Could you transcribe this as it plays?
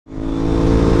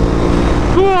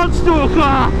on,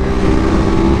 Stalker!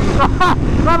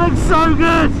 That looks so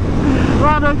good!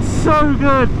 That looks so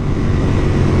good!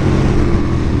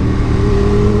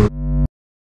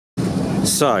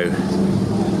 So,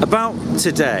 about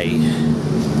today,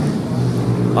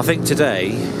 I think today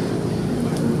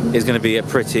is going to be a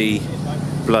pretty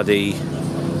bloody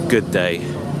good day.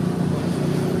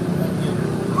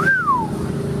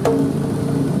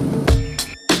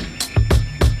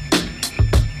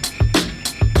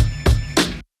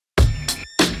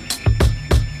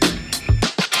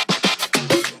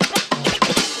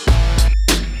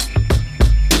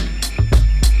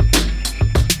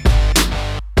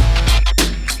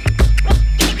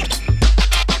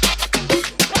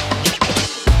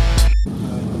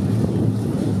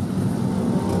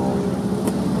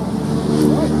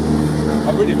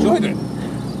 I really enjoyed it.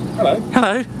 Hello.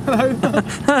 Hello. Hello.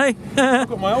 Hi. I've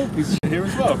got my old piece of shit here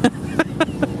as well.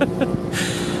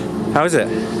 How is it?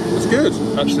 It's good,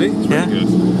 actually. It's really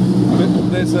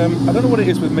good. There's I don't know what it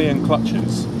is with me and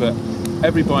clutches, but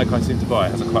every bike I seem to buy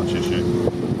has a clutch issue.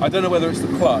 I don't know whether it's the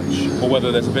clutch or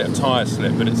whether there's a bit of tyre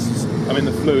slip, but it's, I mean,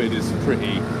 the fluid is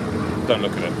pretty, don't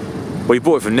look at it. Well, you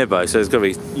bought it from Nibbo, so there's got to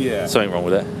be something wrong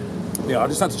with it. Yeah, I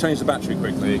just had to change the battery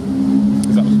quickly,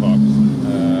 because that was fucked.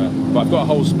 But I've got a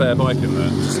whole spare bike in there,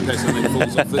 just in case something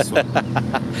falls off this one.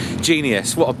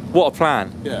 Genius, what a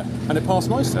plan. Yeah, and it passed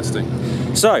noise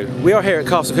testing. So, we are here at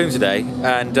Castle Combe today,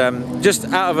 and just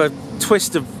out of a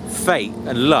twist of fate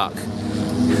and luck,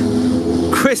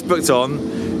 Chris booked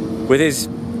on with his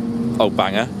old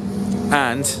banger,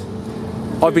 and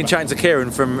I've been chatting to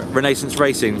Kieran from Renaissance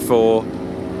Racing for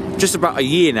just about a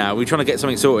year now. We're trying to get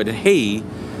something sorted, and he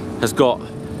has got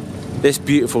this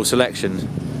beautiful selection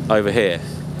over here.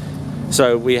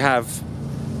 So we have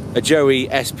a Joey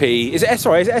SP, is it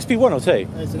SP1 or 2?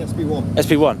 It's an SP1.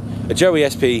 SP1. A Joey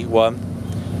SP1,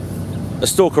 a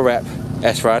Stalker Rep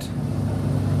SRAD,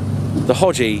 the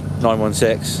Hodgie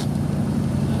 916,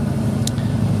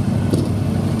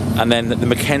 and then the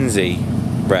Mackenzie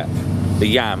Rep, the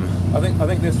Yam. I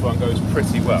think this one goes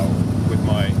pretty well with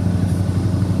my.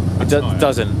 It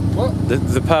doesn't. What?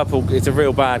 The purple, it's a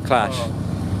real bad clash.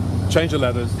 Oh. Change the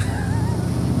leathers.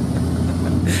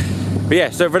 But yeah,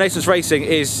 so Renaissance Racing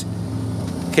is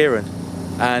Kieran,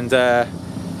 and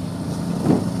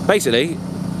basically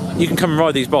you can come and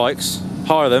ride these bikes,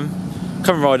 hire them,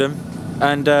 come and ride them,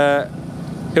 and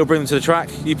he'll bring them to the track,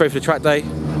 you pay for the track day,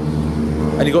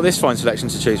 and you've got this fine selection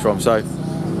to choose from. So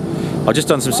I've just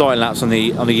done some sighting laps on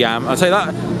the Yam. I'll say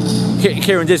that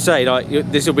Kieran did say like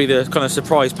this will be the kind of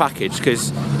surprise package,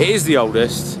 because it is the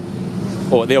oldest,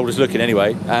 or the oldest looking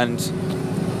anyway, and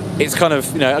it's kind of,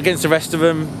 you know, against the rest of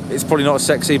them, it's probably not as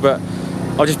sexy, but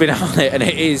I've just been on it and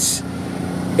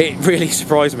it really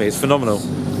surprised me. It's phenomenal.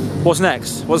 What's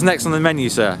next? What's next on the menu,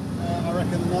 sir? I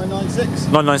reckon 996.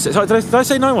 996. Sorry, did I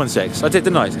say 916? I did,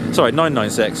 didn't I? Sorry,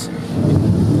 996.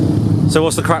 So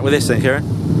what's the crack with this then, Kieran?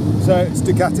 So it's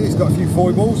Ducati, it's got a few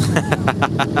foibles.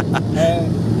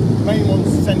 Main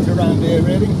ones centre around here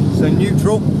really. So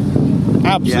neutral.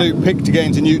 Absolute pick to get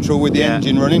into neutral with the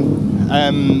engine running.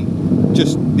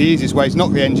 Just the easiest way is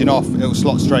knock the engine off, it'll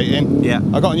slot straight in. Yeah.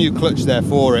 I got a new clutch there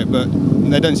for it, but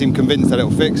they don't seem convinced that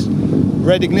it'll fix.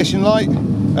 Red ignition light,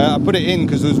 I put it in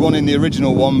because there was one in the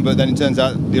original one, but then it turns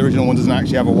out the original one doesn't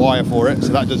actually have a wire for it,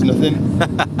 so that does nothing.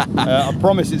 I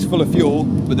promise it's full of fuel,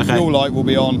 but the fuel light will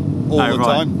be on all the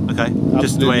time. Okay. Absolutely.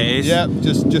 Just the way it is. Yeah,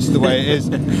 just the way it is.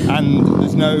 And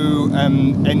there's no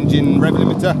engine rev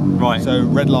limiter. Right. So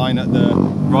red line at the.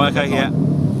 Right. Okay. Yeah.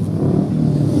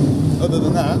 Other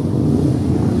than that,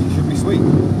 it should be sweet.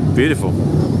 Beautiful.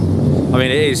 I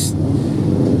mean, it is.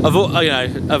 Of all, you know,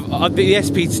 the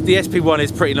SP1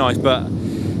 is pretty nice, but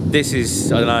this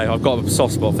is, I don't know, I've got a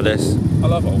soft spot for this. I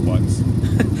love old bikes.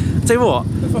 I'll tell you what,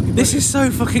 this is so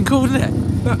fucking cool, isn't it?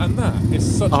 That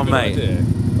is such a good idea.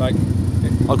 Like,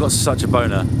 I've got such a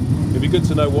boner. It'd be good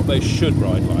to know what they should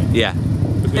ride like. Yeah.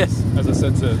 Because, as I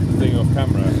said to the thing off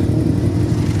camera,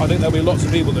 I think there'll be lots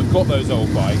of people that've got those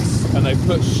old bikes and they've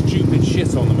put stupid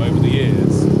shit on them over the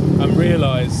years and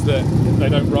realise that they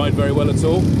don't ride very well at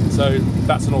all. So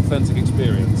that's an authentic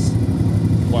experience,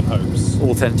 one hopes.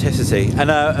 Authenticity.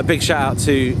 And a big shout out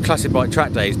to Classic Bike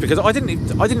Track Days, because I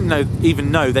didn't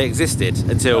even know they existed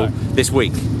until this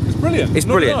week. It's brilliant. It's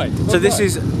brilliant. So this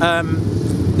is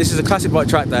a Classic Bike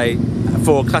Track Day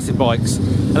for classic bikes,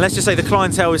 and let's just say the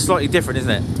clientele is slightly different,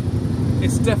 isn't it?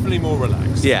 It's definitely more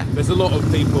relaxed. Yeah. There's a lot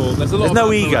of people. There's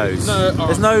no egos.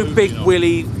 There's no big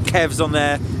willy Kevs on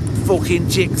there. Fucking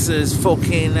Jixers,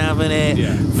 fucking having it.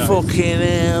 Yeah. No, fucking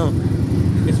hell.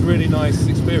 It's really nice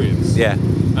experience. Yeah.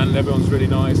 And everyone's really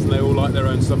nice, and they all like their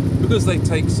own stuff because they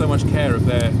take so much care of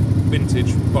their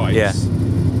vintage bikes. Yeah.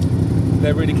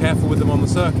 they're really careful with them on the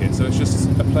circuit, so it's just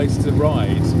a place to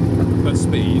ride at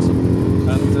speed.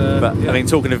 And but yeah. I mean,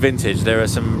 talking of vintage, there are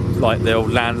some like the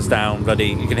old Lansdowne bloody.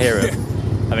 You can hear it.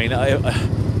 I mean,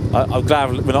 I'm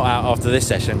glad we're not out after this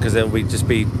session because there'll just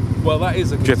be. Well, that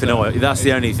is a dripping oil. That's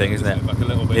the only thing, isn't it? Like a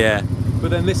little bit. Yeah.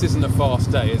 But then this isn't a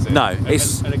fast day, is it? No,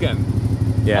 it's. And again,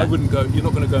 yeah. I wouldn't go. You're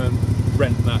not going to go and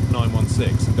rent that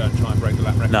 916 and go and try and break the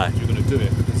lap record. No. You're going to do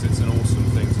it because it's an awesome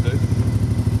thing to do.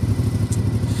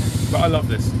 But I love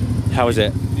this. How is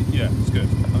it? Yeah, it's good.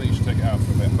 I think you should take it out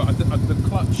for a bit. But the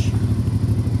clutch,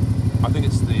 I think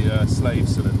it's the slave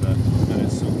cylinder, and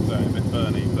it's sort of a bit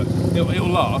burny, but it'll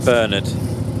last. Bernard.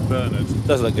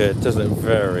 Does look good. Does look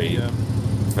very,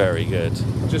 very good.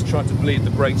 I just tried to bleed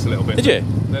the brakes a little bit. Did you?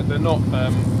 They're not.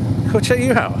 I'll check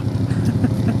you out.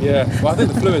 Yeah, well, I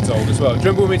think the fluid's old as well. Do you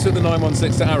remember when we took the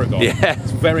 916 to Aragon? Yeah.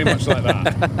 It's very much like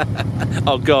that.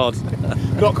 Oh God.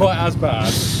 Not quite as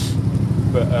bad,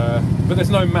 but there's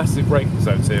no massive braking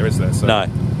zones here, is there? So no.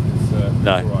 It's,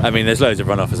 no. Right. I mean, there's loads of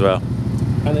runoff as well.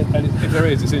 And if there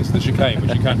is, it's into the chicane,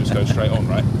 which you can't just go straight on,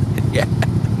 right? Yeah.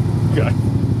 Okay.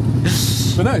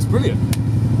 But no, it's brilliant.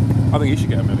 I think you should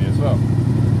get a Mini as well.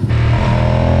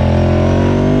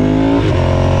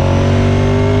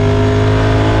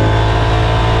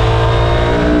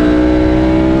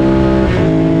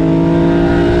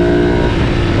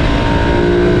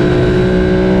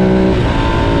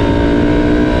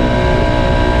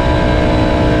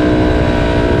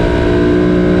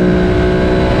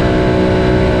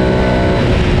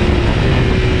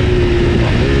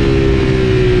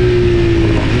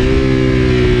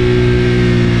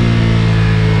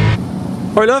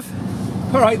 Alright,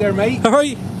 love. Alright there, mate.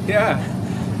 Alright. Yeah.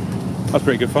 That's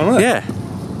pretty good fun, wasn't it? Yeah.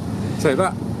 So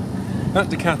that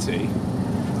Ducati,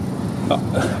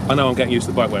 I know I'm getting used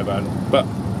to the bike way about it, but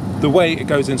the way it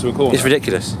goes into a corner, It's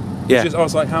ridiculous. Yeah. I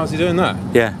was like, how's he doing that?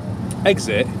 Yeah.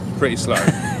 Exit, pretty slow.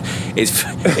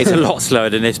 It's a lot slower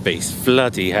than this beast.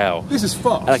 Bloody hell. This is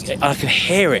fast. I can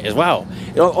hear it as well.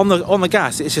 On the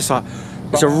gas, it's just like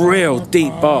it's a real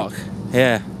deep bark.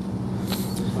 Yeah.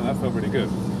 Oh, that felt really good.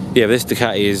 Yeah, this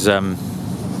Ducati is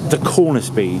the corner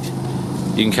speed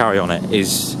you can carry on it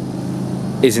is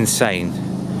insane.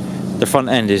 The front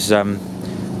end is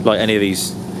like any of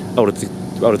these older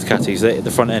Ducatis.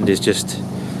 The front end is just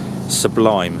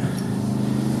sublime.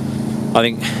 I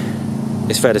think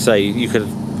it's fair to say you could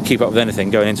keep up with anything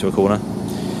going into a corner.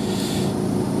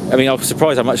 I mean, I'm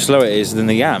surprised how much slower it is than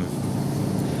the Yam.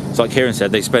 It's like Kieran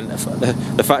said,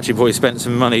 the factory boys spent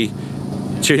some money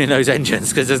tuning those engines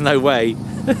because there's no way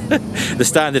the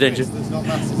standard engine.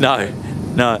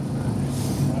 No.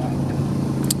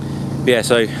 Yeah,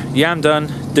 so Yam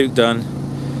done, Duke done,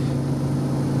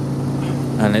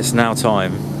 and it's now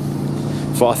time.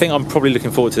 I think I'm probably looking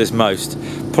forward to this most,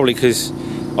 probably because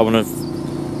I want to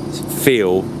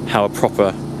feel how a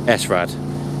proper SRAD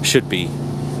should be,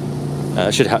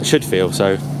 should feel.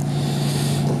 So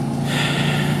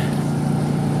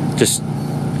just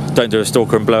don't do a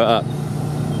stalker and blow it up.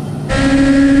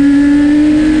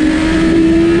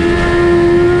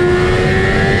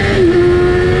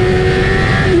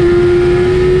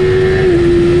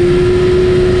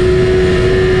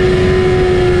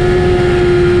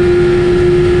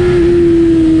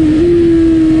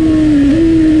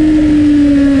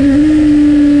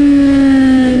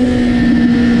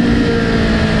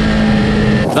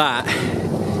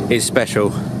 Is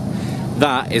special.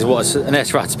 That is what an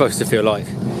SRAD's supposed to feel like.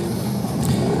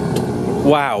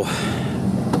 Wow.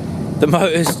 The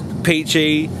motor's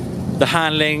peachy, the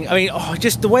handling. I mean,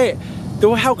 just the way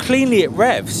how cleanly it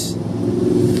revs.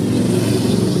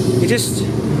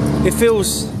 It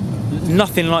feels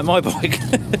nothing like my bike.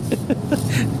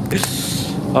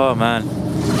 Oh man.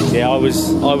 Yeah, I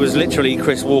was literally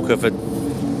Chris Walker for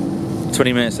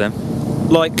 20 minutes then.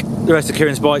 Like the rest of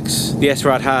Kieran's bikes, the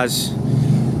SRAD has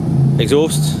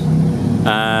exhaust,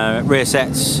 rear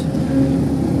sets,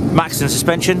 Maxton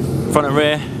suspension, front and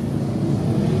rear,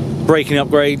 braking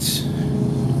upgrades,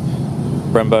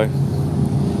 Brembo.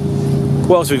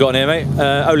 What else have we got in here, mate?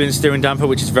 Olin steering damper,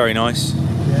 which is very nice.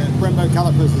 Yeah, Brembo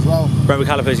calipers as well. Brembo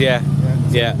calipers, yeah.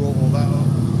 Yeah. Brought all that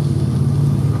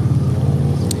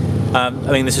up.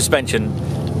 I mean, the suspension,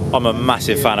 I'm a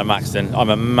massive fan of Maxton. I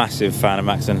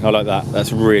like that.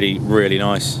 That's really, really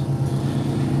nice.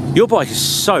 Your bike is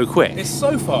so quick. It's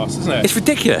so fast, isn't it? It's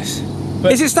ridiculous.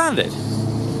 But is it standard?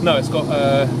 No, it's got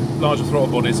larger throttle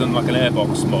bodies and like an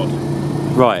airbox mod.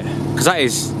 Right, because that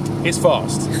is... It's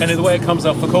fast, and the way it comes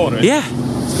off the corner, yeah,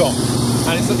 it's gone.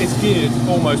 And it's geared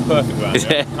almost perfect around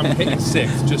here. I'm hitting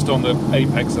 6th just on the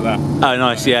apex of that. Oh,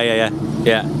 nice, yeah.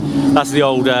 That's the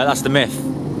old, that's the myth.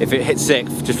 If it hits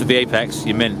 6th just with the apex,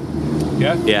 you're mint.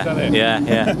 yeah? Yeah, Is that it? yeah.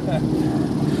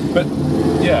 But,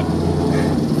 yeah,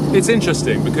 it's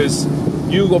interesting because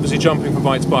you obviously jumping from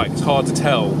bike to bike, it's hard to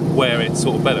tell where it's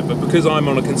sort of better, but because I'm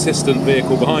on a consistent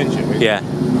vehicle behind you, Yeah.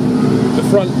 the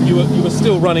front, you were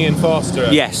still running in faster.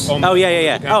 Yes. On Oh, the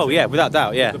yeah. Ducati. Oh, yeah, without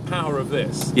doubt, yeah. The power of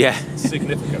this Yeah. is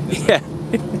significant, isn't Yeah.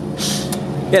 it?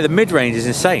 Yeah, the mid-range is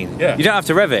insane. Yeah. You don't have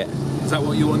to rev it. Is that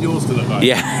what you want yours to look like?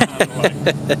 Yeah.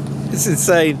 It's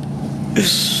insane.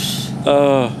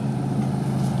 Oh.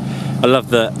 I love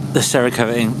the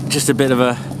Cerakoting. Just a bit of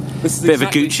a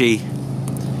Gucci.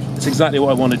 It's exactly what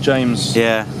I wanted James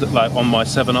Yeah. like on my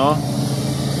 7R.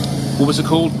 What was it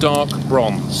called? Dark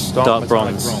bronze. Dark metallic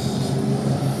bronze.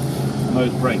 And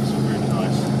those brakes are really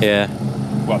nice. Yeah.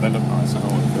 Well, they look nice. I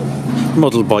don't want to feel that.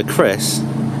 Modelled by Chris.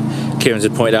 Kieran's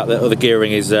had pointed out that the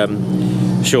gearing is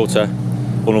shorter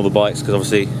on all the bikes because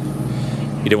obviously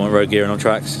you don't want road gearing on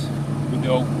tracks. With the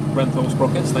old Renthal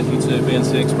sprockets, thank you to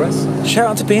BNC Express. Shout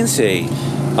out to BNC.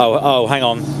 Oh, hang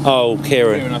on. Oh,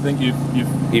 Kieran, I think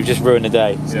you've just ruined the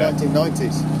day. It's Yeah.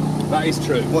 1990s. that is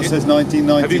true. What says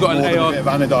 1990s? Have you got an more than AR? a bit of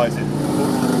anodising?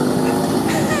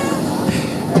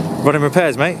 Running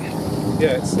repairs, mate.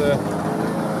 Yeah, it's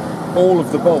all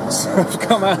of the bolts have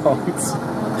come out.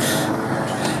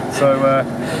 So,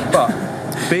 but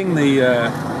being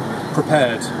the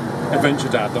prepared adventure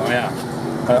dad that I am,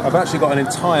 I've actually got an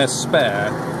entire spare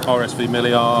RSV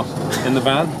Milli R in the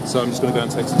van, so I'm just going to go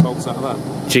and take some bolts out of that.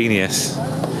 Genius.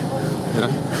 You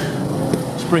know,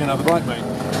 just bring another bike, mate.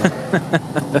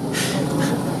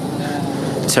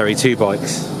 Terry 2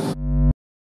 bikes.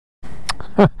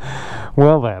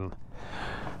 Well then,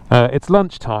 it's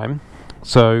lunchtime,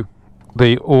 so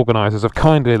the organisers have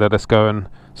kindly let us go and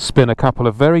spin a couple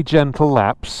of very gentle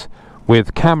laps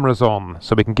with cameras on,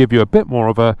 so we can give you a bit more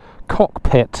of a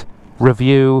cockpit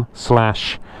review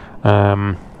slash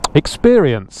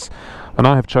experience. And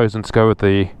I have chosen to go with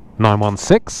the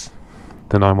 916,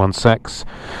 but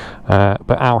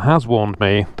Al has warned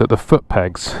me that the foot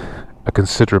pegs are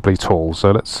considerably tall,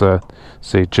 so let's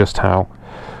see just how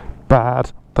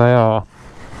bad they are.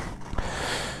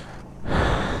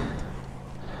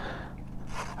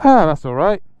 That's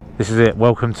alright. This is it.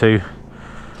 Welcome to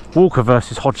Walker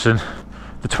versus Hodgson,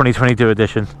 the 2022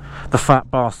 edition, the Fat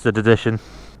Bastard edition.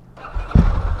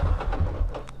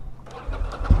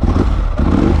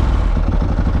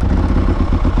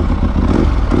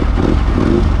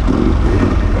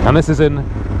 And this is in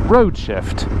road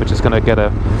shift, which is going to get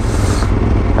a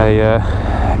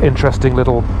interesting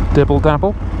little dibble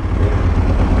dabble.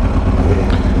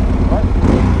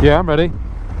 Yeah, I'm ready.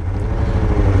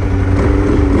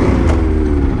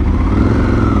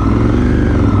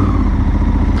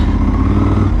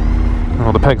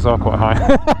 Oh, the pegs are quite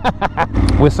high.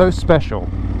 We're so special.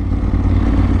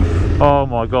 Oh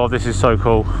my god, this is so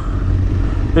cool.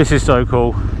 This is so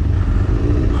cool.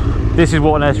 This is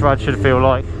what an SRAD should feel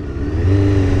like.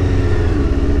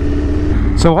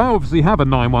 So I obviously have a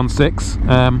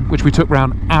 916, which we took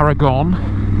round Aragon,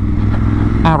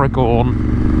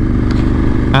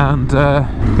 and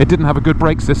it didn't have a good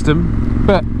brake system,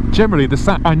 but generally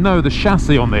I know the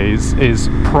chassis on these is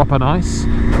proper nice,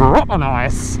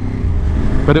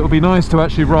 but it would be nice to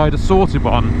actually ride a sorted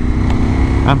one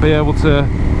and be able to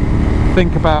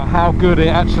think about how good it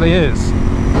actually is.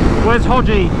 Where's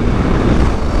Hodgie?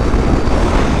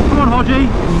 Come on, Hodgie.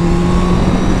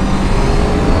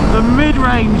 The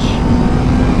mid-range.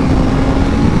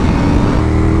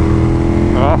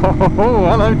 Oh,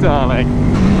 hello darling.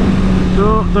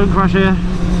 Oh, don't crash here.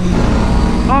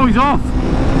 Oh, he's off.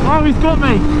 Oh, he's got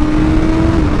me.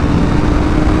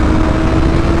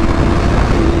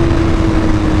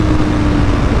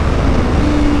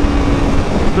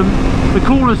 The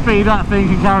corner speed that thing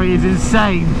can carry is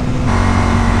insane.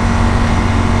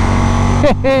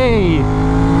 Hey!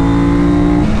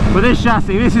 With this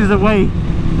chassis, this is the way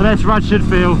that SRAD should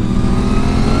feel.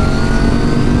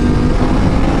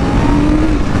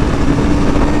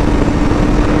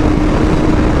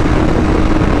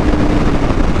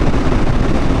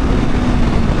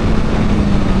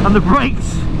 And the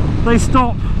brakes, they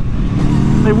stop,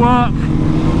 they work.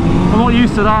 I'm not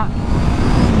used to that.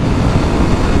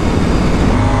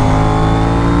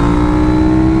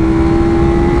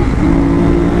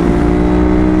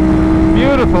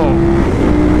 Beautiful.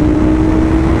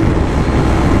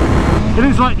 It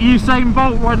looks like Usain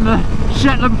Bolt riding the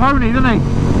Shetland pony, doesn't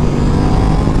he?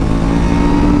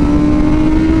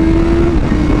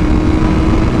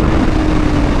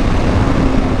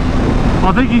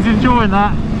 I think he's enjoying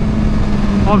that.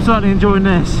 I'm certainly enjoying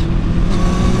this.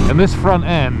 And this front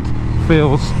end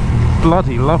feels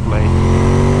bloody lovely.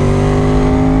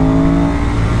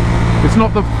 It's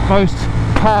not the most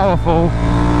powerful.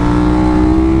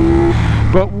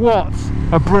 But what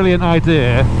a brilliant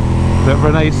idea that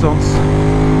Renaissance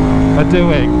are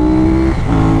doing.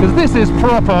 Because this is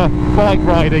proper bike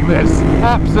riding, this.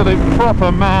 Absolute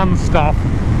proper man stuff.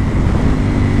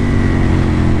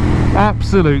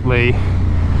 Absolutely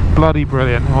bloody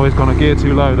brilliant. Always gone a gear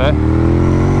too low there.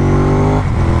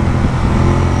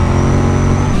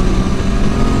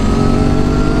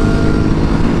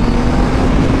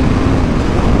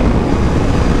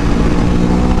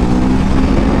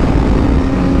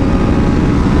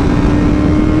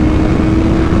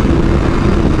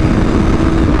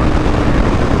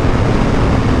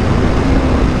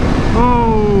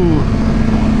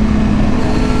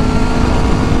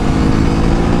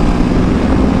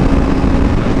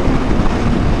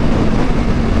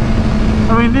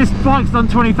 This bike's done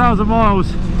 20,000 miles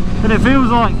and it feels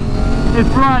like it's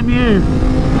brand new.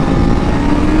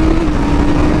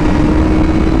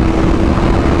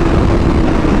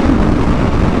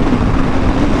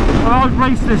 Well, I would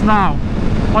race this now.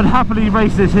 I'd happily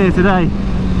race this here today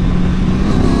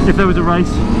if there was a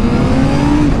race.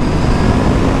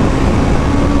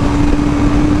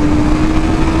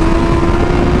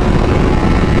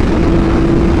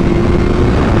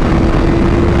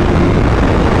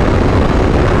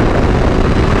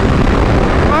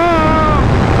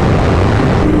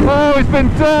 Been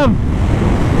done.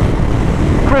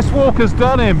 Chris Walker's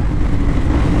done him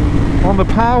on the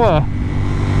power.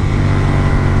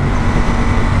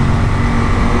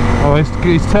 Oh,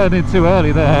 he's turned in too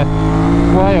early there.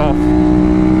 Way off.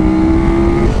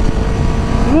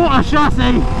 What a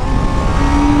chassis!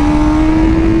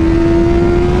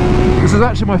 This is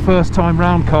actually my first time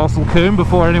round Castle Combe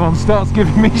before anyone starts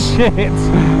giving me shit.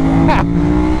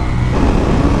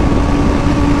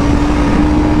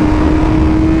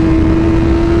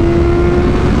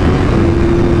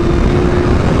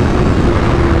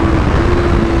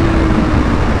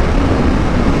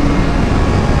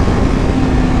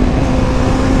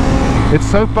 It's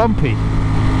so bumpy.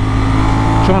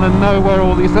 Trying to know where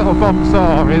all these little bumps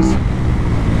are is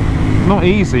not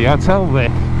easy, I tell thee.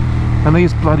 And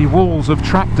these bloody walls of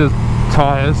tractor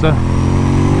tyres are...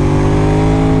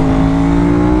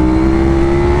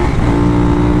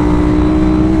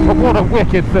 Oh, what a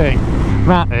wicked thing.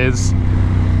 That is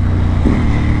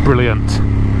brilliant.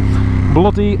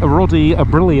 Bloody, roddy,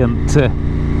 brilliant.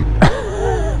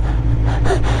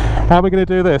 How are we going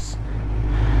to do this?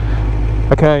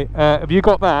 Okay, have you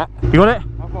got that? You got it?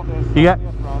 I've got this. Yeah.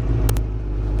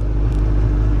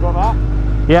 You got that?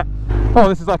 Yeah. Oh,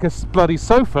 this is like a bloody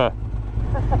sofa.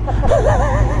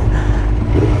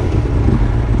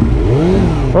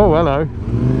 Oh, hello.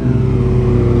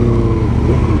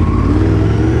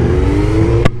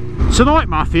 Tonight,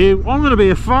 Matthew, I'm going to be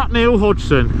a fat Neil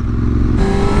Hodgson.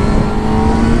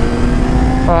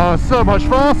 Oh, so much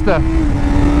faster.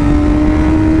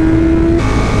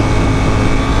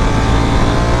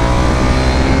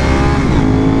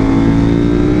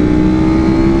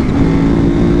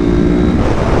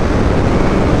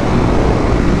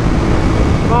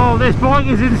 This bike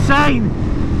is insane.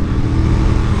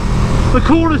 The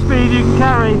corner speed you can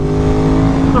carry,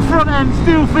 the front end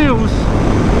still feels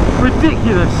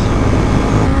ridiculous.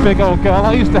 Big old girl.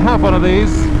 I used to have one of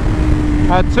these.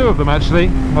 I had two of them actually.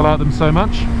 I like them so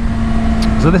much.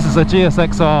 So this is a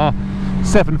GSXR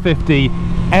 750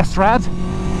 SRAD,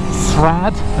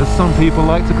 SRAD as some people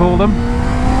like to call them.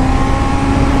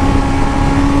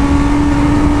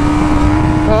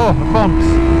 Oh, the bumps.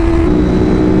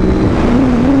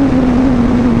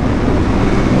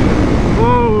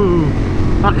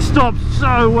 And it stops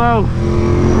so well,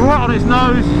 right on its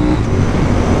nose.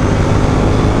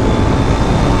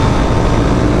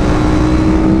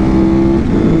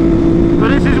 But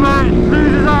this is where it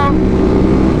loses out.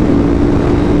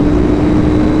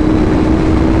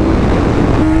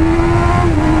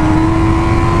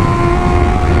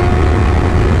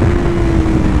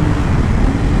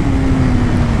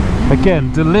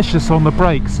 Again, delicious on the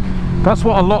brakes. That's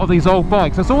what a lot of these old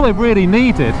bikes, that's all they really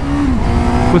needed,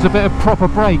 was a bit of proper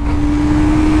brake.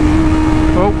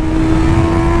 Oh.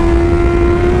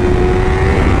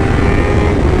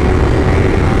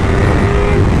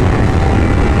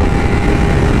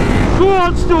 Go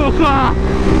on, Stalker!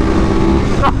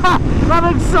 That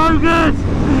looks so good!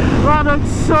 That looks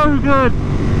so good!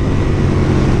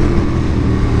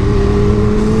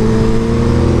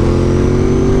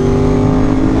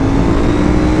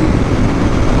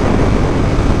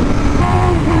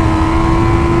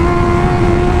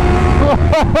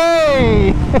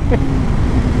 Hey!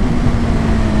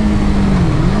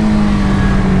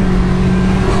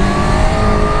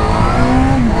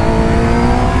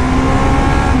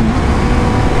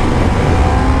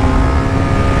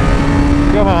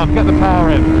 Come on, get the power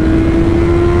in.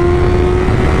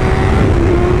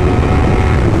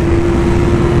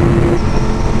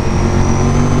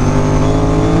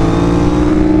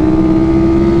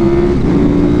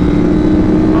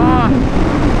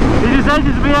 He just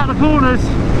edges me out the corners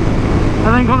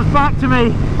and then comes back to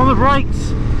me on the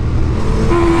brakes.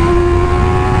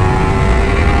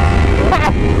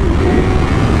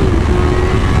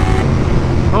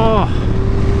 Oh.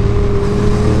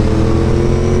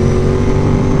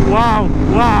 Wow,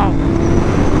 wow.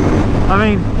 I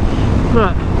mean,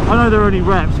 look, I know they're only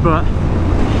reps, but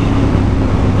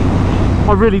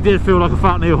I really did feel like a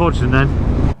fat Neil Hodgson then.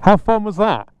 How fun was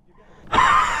that?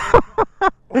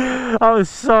 That was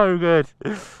so good.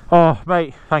 Oh,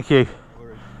 mate, thank you.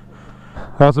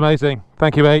 That was amazing.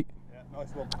 Thank you, mate. Yeah, nice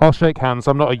one. I'll shake hands.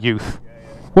 I'm not a youth.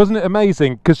 Wasn't it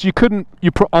amazing? Because you couldn't,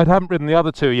 I haven't ridden the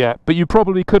other two yet, but you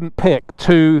probably couldn't pick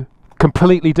two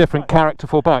completely different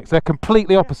characterful bikes. They're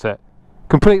completely opposite.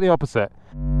 Completely opposite.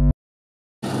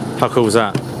 How cool was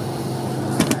that?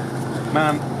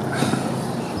 Man,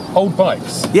 old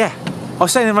bikes. Yeah. I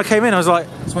was saying when I came in, I was like,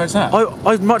 That's where it's at.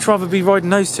 I'd much rather be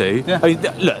riding those two. Yeah. I mean,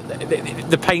 look,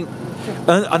 the paint,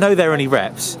 I know they're only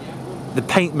reps, the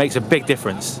paint makes a big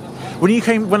difference. When you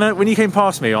came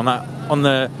past me on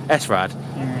the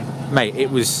SRAD, mate, it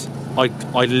was, I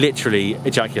literally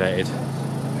ejaculated.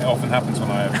 It often happens when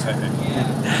I overtake it.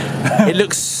 It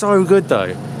looks so good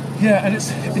though. Yeah, and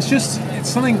it's a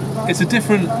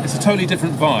totally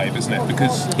different vibe, isn't it?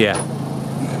 Because Yeah.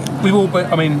 we've all,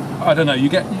 I mean, I don't know, you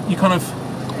kind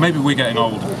of, maybe we're getting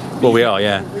older. Well, we are,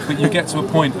 yeah. But you get to a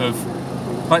point of,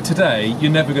 like today,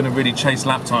 you're never going to really chase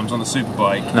lap times on the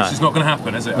superbike. No. It's just not going to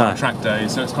happen, is it, No. on a track day?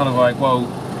 So it's kind of like, well,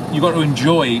 you've got to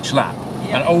enjoy each lap.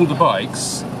 And older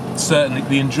bikes, certainly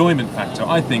the enjoyment factor,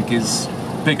 I think, is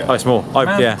bigger. Oh, it's more.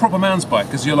 Yeah. Proper man's bike,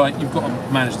 because you've got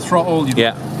to manage the throttle.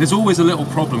 Yeah. There's always a little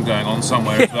problem going on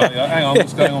somewhere. Like, hang on,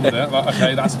 what's going on with it? Like,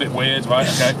 okay, that's a bit weird, right?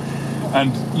 Okay.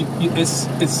 And it's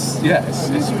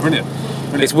brilliant.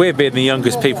 It's weird being the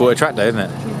youngest people at track day, isn't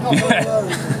it?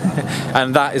 Yeah.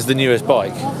 And that is the newest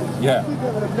bike. Yeah.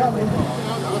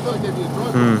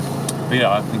 But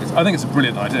yeah, I think it's a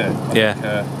brilliant idea. I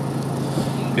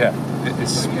think,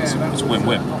 it's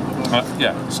win-win.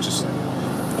 Yeah, it's just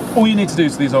all you need to do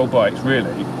to these old bikes,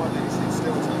 really.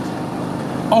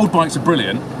 Old bikes are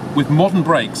brilliant. With modern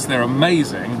brakes, they're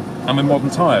amazing, and with modern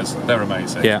tyres, they're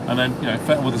amazing. Yeah. And then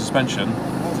fit with the suspension,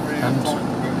 and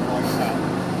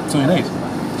that's all you need.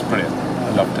 It's brilliant.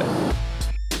 I loved it.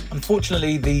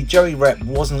 Unfortunately, the Joey rep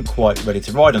wasn't quite ready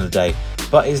to ride on the day,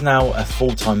 but is now a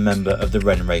full-time member of the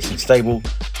Ren Racing stable,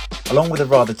 along with a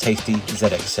rather tasty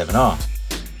ZX7R.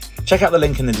 Check out the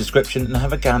link in the description and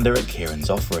have a gander at Kieran's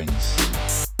offerings.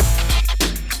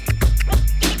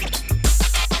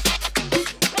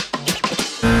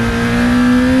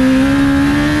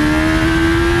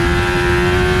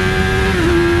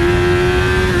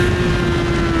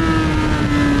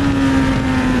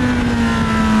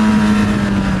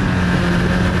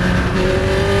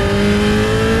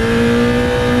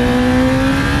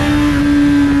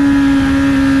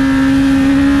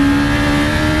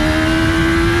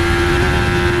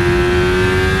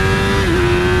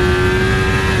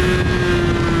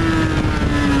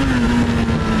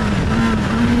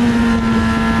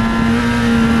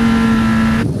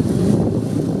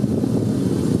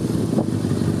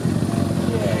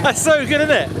 That's so good,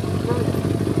 isn't it?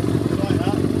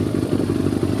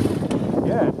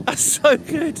 Yeah, That's so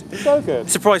good. so good.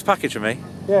 Surprise package for me.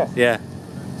 Yeah. Yeah.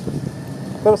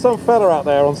 There was some fella out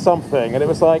there on something, and it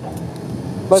was like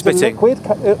loads of Spitting. liquid.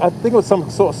 I think it was some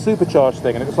sort of supercharged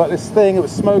thing, and it was like this thing. It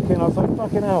was smoking. I was like,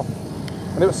 fucking hell!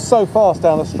 And it was so fast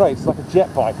down the straight. It's like a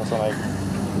jet bike or something.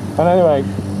 And anyway,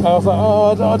 I was like,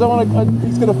 oh, I don't want to.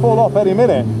 He's going to fall off any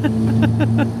minute.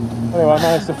 Anyway, I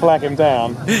managed to flag him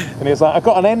down, and he was like, I've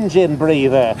got an engine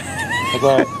breather. I was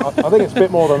like, I think it's a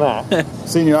bit more than that.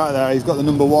 Seen you out there, he's got the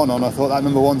number one on. I thought that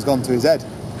number one's gone to his head.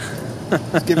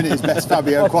 He's giving it his best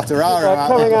Fabio Quattararo Like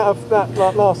coming out of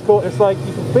that last quarter, it's like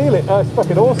you can feel it. Oh, it's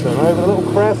fucking awesome. Over the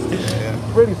little crest, it's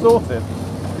really sorted.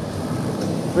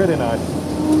 Really nice.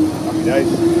 Happy days.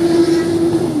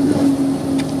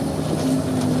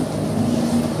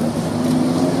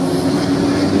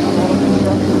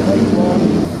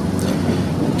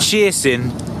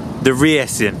 Cheersing the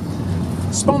racing.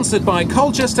 Sponsored by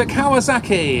Colchester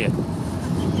Kawasaki.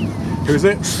 Who is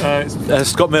it? It's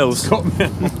Scott Mills. Scott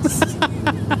Mills.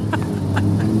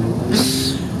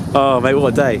 Oh, mate,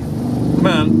 what a day.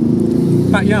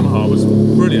 Man, that Yamaha was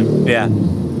brilliant. Yeah.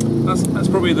 That's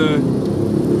probably the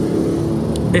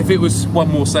If it was one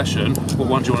more session, what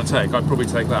one do you want to take? I'd probably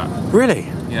take that. Really?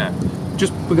 Yeah.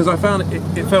 Just because I found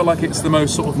it felt like it's the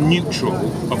most sort of neutral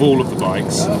of all of the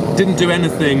bikes. Didn't do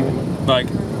anything like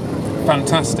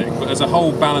fantastic, but as a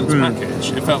whole balanced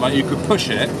package, it felt like you could push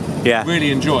it,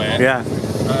 really enjoy it,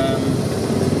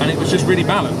 and it was just really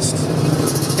balanced.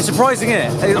 It's surprising,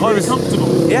 isn't it? And really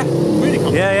comfortable. Yeah. Really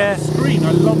comfortable. Yeah. The screen,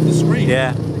 I love the screen.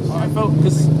 Yeah. I felt,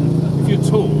 because if you're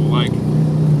tall, like,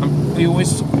 you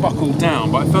always buckle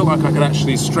down, but I felt like I could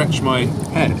actually stretch my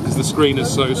head because the screen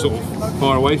is so sort of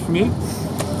far away from you.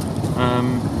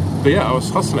 But yeah, I was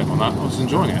hustling on that. I was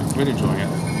enjoying it, really enjoying it.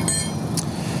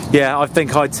 Yeah, I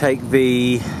think I'd take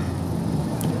the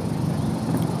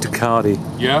Ducati.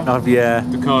 Yeah? Yeah.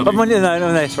 Ducati.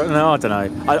 No, I don't know.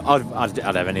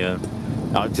 I'd have any of them.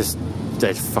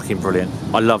 They're fucking brilliant.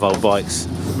 I love old bikes.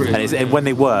 Brilliant. And when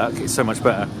they work, it's so much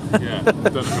better. Yeah,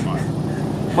 don't come on.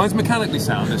 Mine's mechanically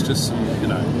sound, it's just, you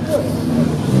know,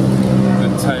 the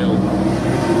tail.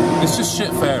 It's just shit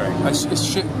fairing. It's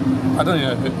shit. I don't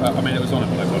know. I mean, it was on it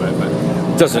when I got it, but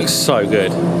It does look so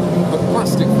good. But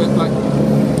plastic, but like,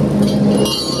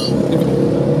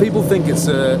 people think it's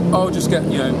just get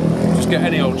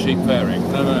any old cheap fairing.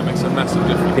 No, it makes a massive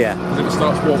difference. Yeah. Because if it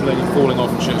starts wobbling and falling off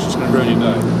and shit, it's just going to ruin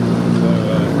your day. So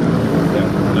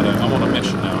I'm on a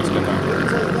mission now. Let's get that.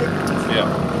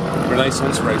 Yeah.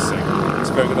 Renaissance racing. It's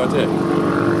a very good idea.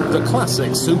 The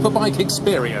classic superbike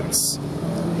experience.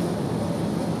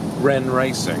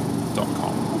 renracing.com